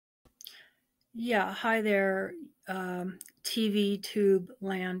Yeah, hi there, TV tube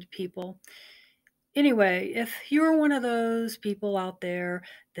land people. Anyway, if you're one of those people out there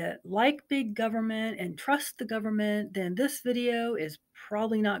that like big government and trust the government, then this video is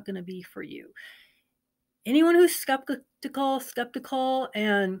probably not going to be for you. Anyone who's skeptical,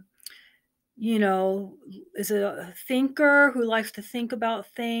 and is a thinker who likes to think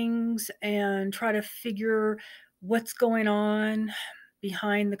about things and try to figure what's going on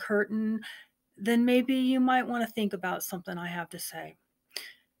behind the curtain, then maybe you might want to think about something I have to say.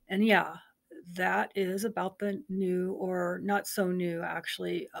 And yeah, that is about the new, or not so new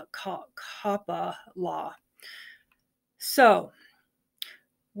actually, COPPA law. So,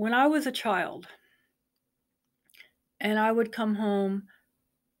 when I was a child and I would come home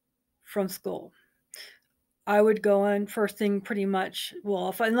from school, I would go in first thing pretty much,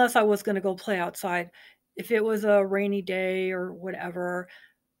 well, unless I was going to go play outside, if it was a rainy day or whatever,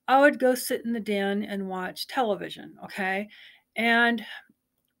 I would go sit in the den and watch television, okay? And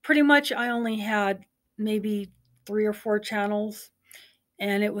pretty much I only had maybe 3 or 4 channels,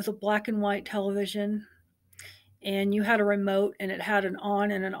 and it was a black and white television, and you had a remote, and it had an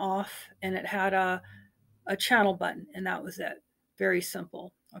on and an off, and it had a channel button, and that was it. Very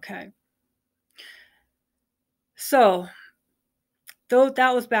simple, okay? So, though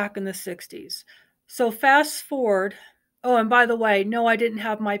that was back in the '60s. So fast forward. Oh, and by the way, no, I didn't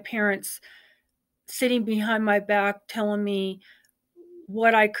have my parents sitting behind my back telling me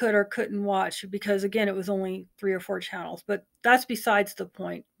what I could or couldn't watch because, again, it was only 3 or 4 channels, but that's besides the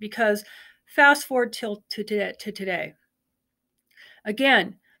point because fast forward till to today.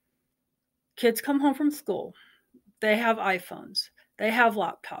 Again, kids come home from school. They have iPhones. They have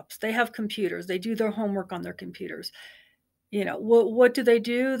laptops. They have computers. They do their homework on their computers. What do?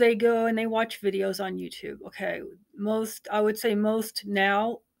 They go and they watch videos on YouTube. Okay. I would say most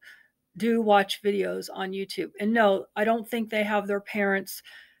now do watch videos on YouTube. And no, I don't think they have their parents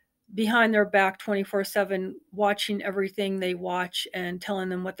behind their back 24/7 watching everything they watch and telling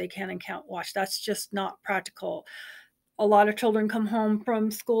them what they can and can't watch. That's just not practical. A lot of children come home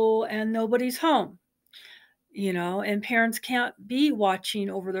from school and nobody's home, and parents can't be watching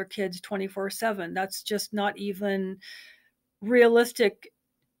over their kids 24/7. That's just not even realistic,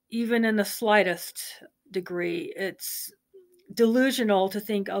 even in the slightest degree. It's delusional to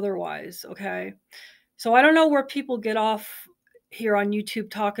think otherwise, okay? So I don't know where people get off here on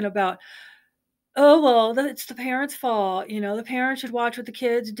YouTube talking about, oh, well, it's the parents' fault. The parents should watch what the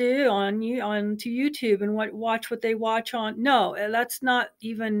kids do onto YouTube and watch what they watch on. No, that's not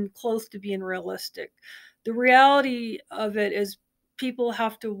even close to being realistic. The reality of it is people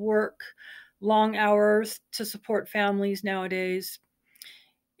have to work long hours to support families nowadays.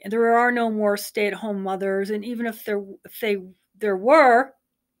 And there are no more stay-at-home mothers, and even if there were,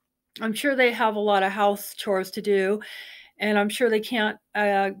 I'm sure they have a lot of house chores to do, and I'm sure they can't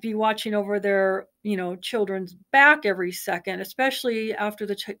be watching over their children's back every second, especially after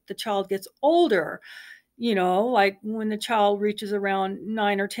the child gets older. Like when the child reaches around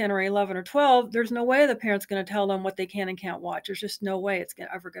 9 or 10 or 11 or 12, there's no way the parent's going to tell them what they can and can't watch. There's just no way it's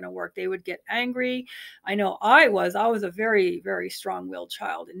ever going to work. They would get angry. I know I was a very, very strong-willed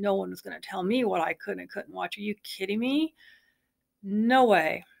child, and no one was going to tell me what I could and couldn't watch. Are you kidding me? No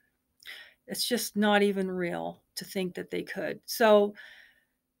way. It's just not even real to think that they could. So,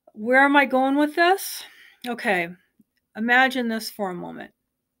 where am I going with this? Okay, imagine this for a moment.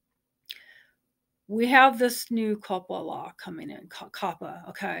 We have this new COPPA law coming in, COPPA,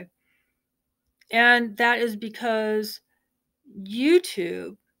 okay? And that is because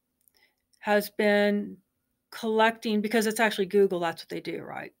YouTube has been collecting, because it's actually Google, that's what they do,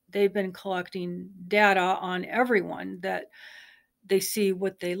 right? They've been collecting data on everyone, that they see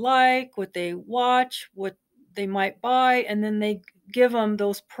what they like, what they watch, what they might buy, and then they give them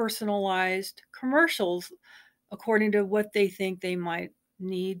those personalized commercials according to what they think they might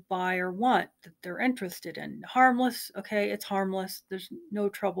need, buy, or want, that they're interested in. Harmless, okay, it's harmless. There's no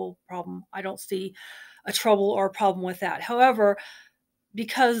problem. I don't see a trouble or a problem with that. However,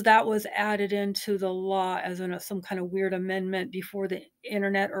 because that was added into the law as some kind of weird amendment before the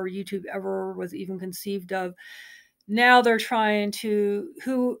internet or YouTube ever was even conceived of, now they're trying to,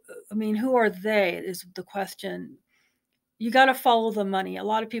 who are they is the question. You got to follow the money. A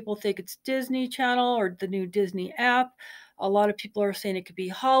lot of people think it's Disney Channel or the new Disney app. A lot of people are saying it could be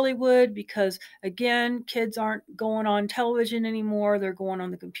Hollywood because, again, kids aren't going on television anymore. They're going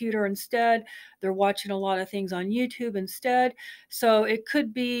on the computer instead. They're watching a lot of things on YouTube instead. So it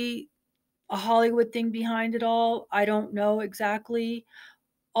could be a Hollywood thing behind it all. I don't know exactly.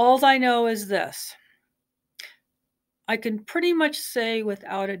 All I know is this. I can pretty much say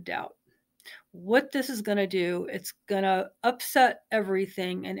without a doubt, What this is gonna do, it's gonna upset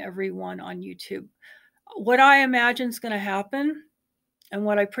everything and everyone on YouTube. What I imagine is gonna happen, and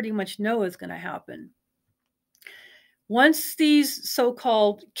what I pretty much know is gonna happen, once these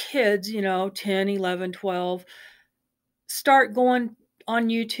so-called kids, 10, 11, 12, start going on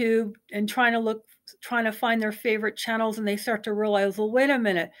YouTube and trying to find their favorite channels, and they start to realize, "Well, wait a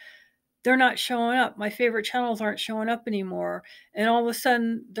minute. They're not showing up. My favorite channels aren't showing up anymore." And all of a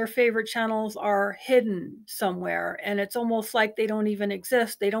sudden, their favorite channels are hidden somewhere, and it's almost like they don't even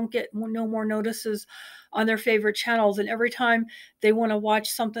exist. They don't get no more notices on their favorite channels, and every time they wanna watch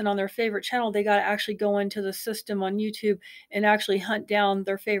something on their favorite channel, they gotta actually go into the system on YouTube and actually hunt down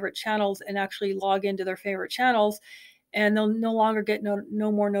their favorite channels and actually log into their favorite channels, and they'll no longer get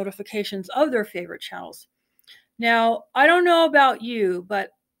no more notifications of their favorite channels. Now, I don't know about you,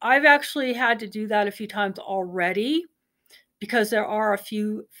 but I've actually had to do that a few times already because there are a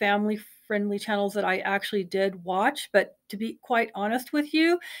few family-friendly channels that I actually did watch, but to be quite honest with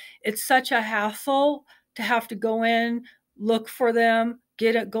you, it's such a hassle to have to go in, look for them,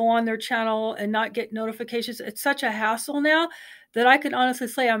 go on their channel and not get notifications. It's such a hassle now that I can honestly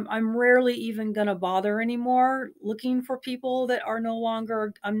say I'm rarely even gonna bother anymore looking for people that I'm no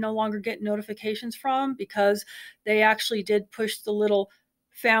longer getting notifications from because they actually did push the little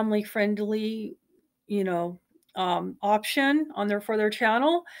family-friendly, you know, option on their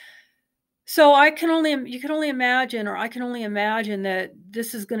channel. So you can only imagine, or I can only imagine that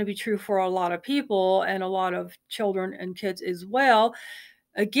this is gonna be true for a lot of people and a lot of children and kids as well.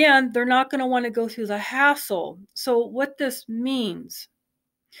 Again, they're not gonna wanna go through the hassle. So what this means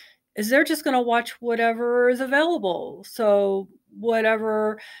is they're just gonna watch whatever is available. So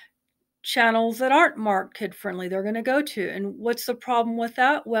whatever channels that aren't marked kid friendly, they're gonna go to. And what's the problem with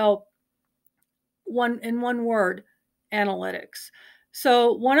that? Well, one word, analytics.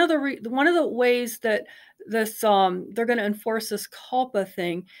 So one of the ways that this they're going to enforce this COPPA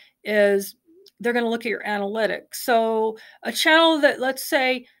thing is they're going to look at your analytics. So a channel that, let's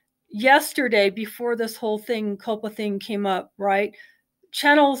say, yesterday before this whole thing COPPA thing came up, right?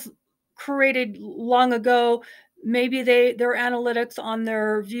 Channels created long ago, maybe their analytics on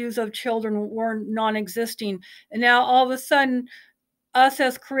their views of children were non-existing, and now all of a sudden us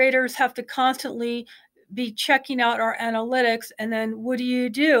as creators have to constantly be checking out our analytics. And then what do you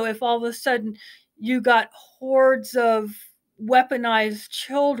do if all of a sudden you got hordes of weaponized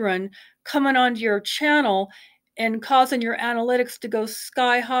children coming onto your channel and causing your analytics to go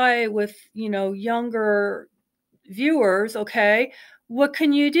sky high with, younger viewers? Okay, what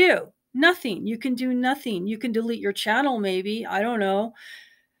can you do? Nothing. You can do nothing. You can delete your channel, maybe. I don't know.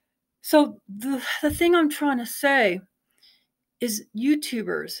 So the thing I'm trying to say is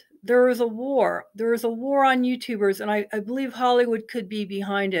YouTubers. There is a war. There is a war on YouTubers, and I believe Hollywood could be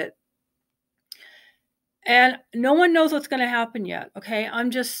behind it. And no one knows what's gonna happen yet, okay?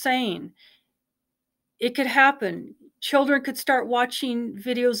 I'm just saying, it could happen. Children could start watching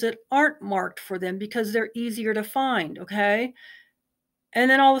videos that aren't marked for them because they're easier to find, okay?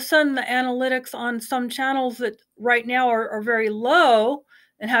 And then all of a sudden, the analytics on some channels that right now are very low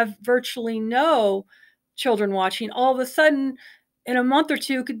and have virtually no children watching, all of a sudden, in a month or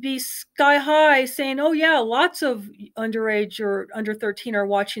two, could be sky high saying, "Oh, yeah, lots of underage or under 13 are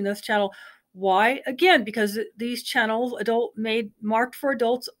watching this channel." Why? Again, because these channels, marked for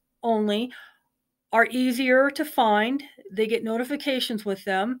adults only, are easier to find. They get notifications with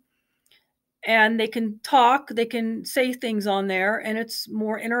them, and they can talk, they can say things on there, and it's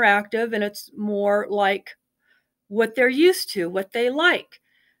more interactive, and it's more like what they're used to, what they like.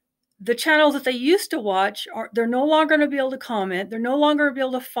 The channels that they used to watch they're no longer gonna be able to comment, they're no longer gonna be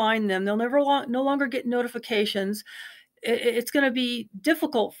able to find them, they'll no longer get notifications. It's gonna be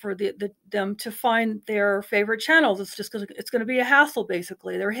difficult for them to find their favorite channels. It's gonna be a hassle,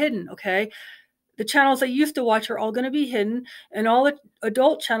 basically. They're hidden, okay? The channels they used to watch are all gonna be hidden, and all the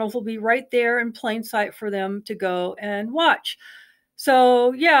adult channels will be right there in plain sight for them to go and watch.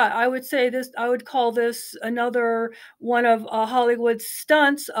 So, yeah, I would call this another one of, Hollywood's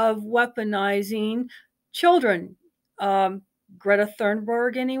stunts of weaponizing children. Um, Greta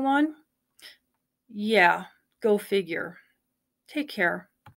Thunberg, anyone? Yeah, go figure. Take care.